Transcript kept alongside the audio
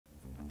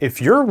If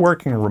you're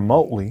working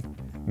remotely,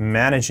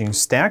 managing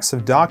stacks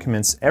of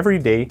documents every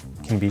day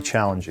can be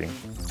challenging.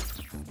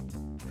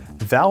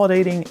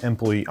 Validating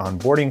employee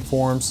onboarding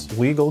forms,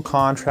 legal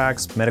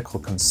contracts, medical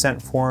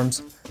consent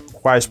forms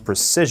requires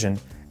precision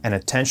and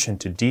attention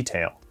to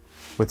detail.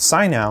 With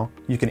signNow,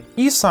 you can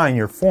e-sign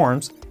your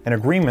forms and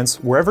agreements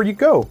wherever you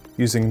go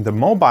using the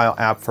mobile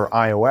app for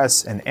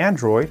iOS and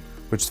Android,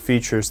 which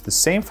features the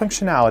same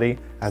functionality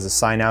as the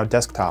signNow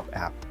desktop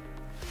app.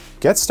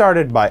 Get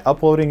started by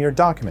uploading your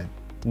document.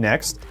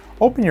 Next,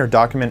 open your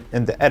document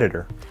in the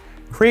editor.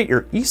 Create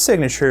your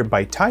e-signature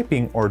by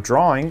typing or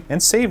drawing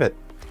and save it.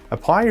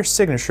 Apply your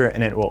signature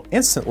and it will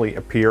instantly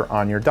appear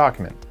on your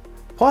document.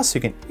 Plus,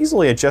 you can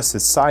easily adjust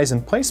its size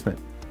and placement.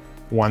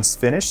 Once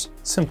finished,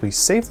 simply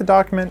save the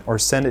document or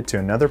send it to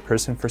another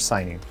person for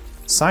signing.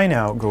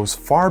 signNow goes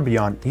far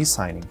beyond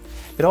e-signing.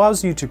 It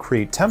allows you to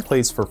create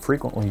templates for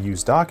frequently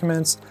used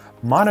documents,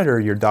 monitor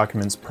your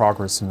document's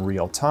progress in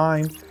real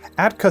time,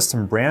 add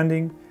custom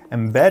branding,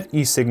 embed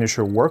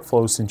e-signature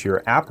workflows into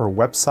your app or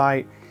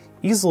website,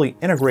 easily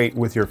integrate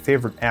with your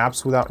favorite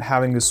apps without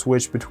having to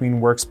switch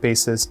between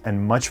workspaces,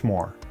 and much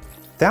more.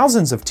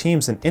 Thousands of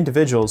teams and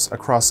individuals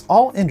across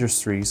all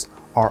industries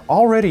are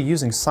already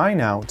using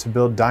signNow to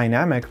build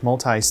dynamic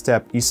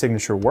multi-step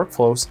e-signature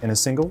workflows in a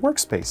single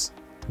workspace.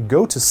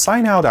 Go to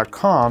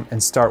signNow.com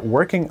and start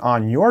working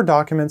on your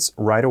documents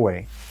right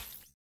away.